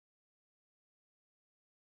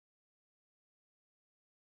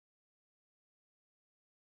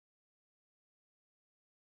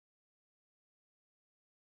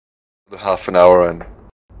Half an hour and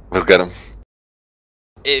we'll get him.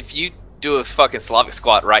 If you do a fucking Slavic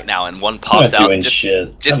squat right now and one pops out,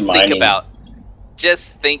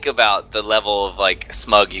 just think about the level of like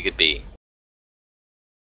smug you could be.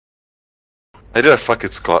 I did a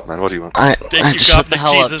fucking squat, man. What do you want? Shut the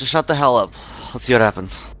hell up. Just shut the hell up. Let's see what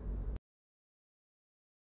happens.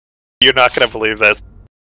 You're not gonna believe this.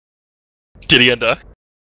 Did he end up?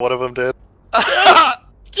 One of them did.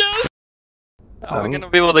 Yes! Are we gonna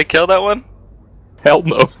be able to kill that one? Hell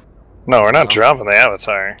no. No, we're not dropping the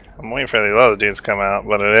avatar. I'm waiting for the other dudes to come out,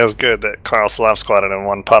 but it is good that Carl Slav squatted and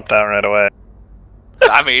one popped out right away.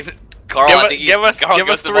 I mean, Carl, give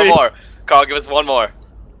us one more. Carl, give us one more.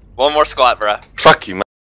 One more squat, bruh. Fuck you, man.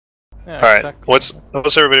 Yeah, alright, what's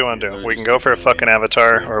everybody want to do? We can go for a fucking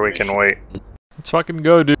avatar, or we can wait. Let's fucking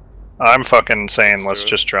go, dude. I'm fucking saying let's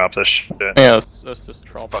just drop this shit. Yeah, let's just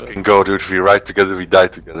drop it. Fucking go, dude. If we ride together, we die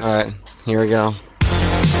together. Alright, here we go.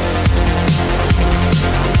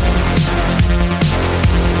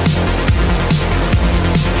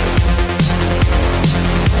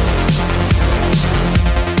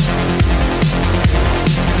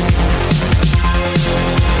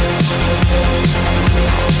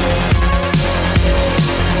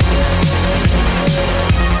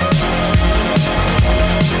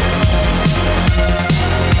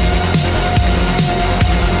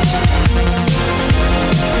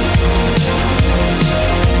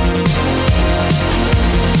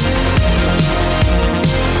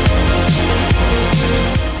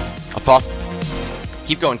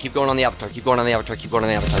 Keep going on the avatar, keep going on the avatar, keep going on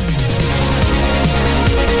the avatar.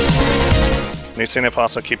 When you see the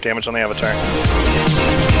apostle, keep damage on the avatar.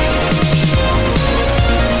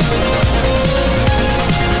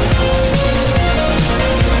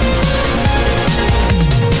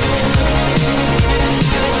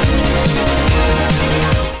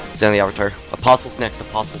 Stay on the avatar. Apostles next,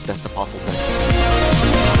 apostles next, apostles next.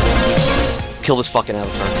 Let's kill this fucking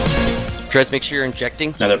avatar. Dreads, make sure you're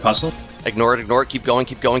injecting. Another apostle? Ignore it, keep going,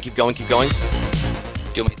 keep going, keep going, keep going.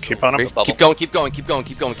 Keep on him. Keep going, keep going, keep going,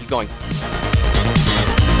 keep going, keep going.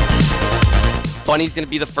 Bunny's gonna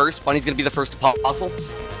be the first apostle.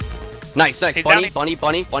 Nice, nice. Bunny,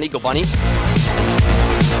 go bunny.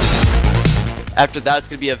 After that, it's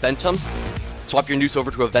gonna be a Ventum. Swap your noose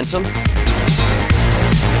over to a Ventum.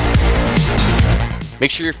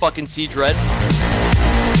 Make sure you're fucking Siege Red.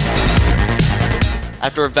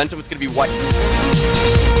 After a Ventum, it's gonna be white.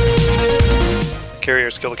 Carry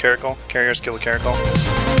your skill to Caracal. Carry your skill to Caracal.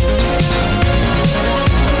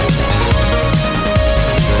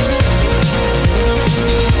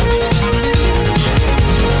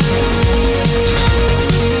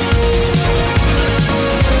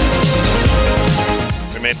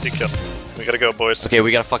 We made C kill. We gotta go, boys. Okay,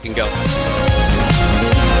 we gotta fucking go.